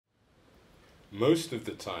Most of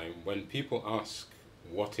the time, when people ask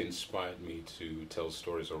what inspired me to tell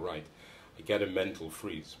stories or write, I get a mental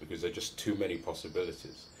freeze because there are just too many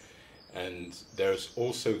possibilities. And there's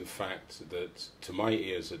also the fact that, to my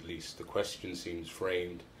ears at least, the question seems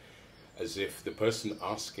framed as if the person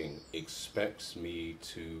asking expects me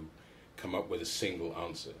to come up with a single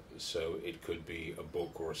answer. So it could be a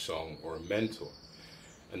book or a song or a mentor.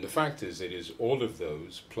 And the fact is, it is all of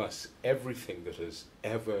those plus everything that has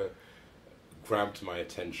ever grabbed my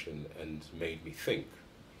attention and made me think.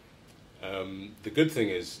 The good thing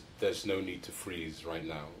is there's no need to freeze right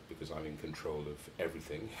now because I'm in control of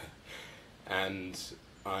everything. And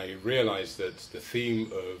I realized that the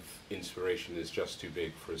theme of inspiration is just too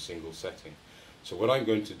big for a single setting. So what I'm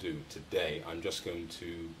going to do today, I'm just going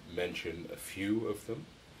to mention a few of them,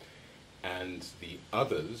 and the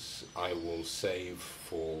others I will save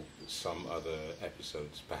for some other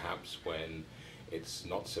episodes, perhaps when it's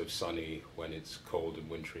not so sunny, when it's cold and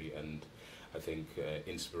wintry, and I think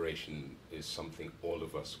inspiration is something all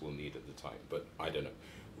of us will need at the time, but I don't know.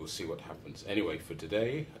 We'll see what happens. Anyway, for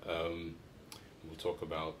today, we'll talk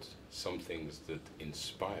about some things that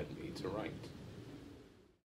inspired me to write.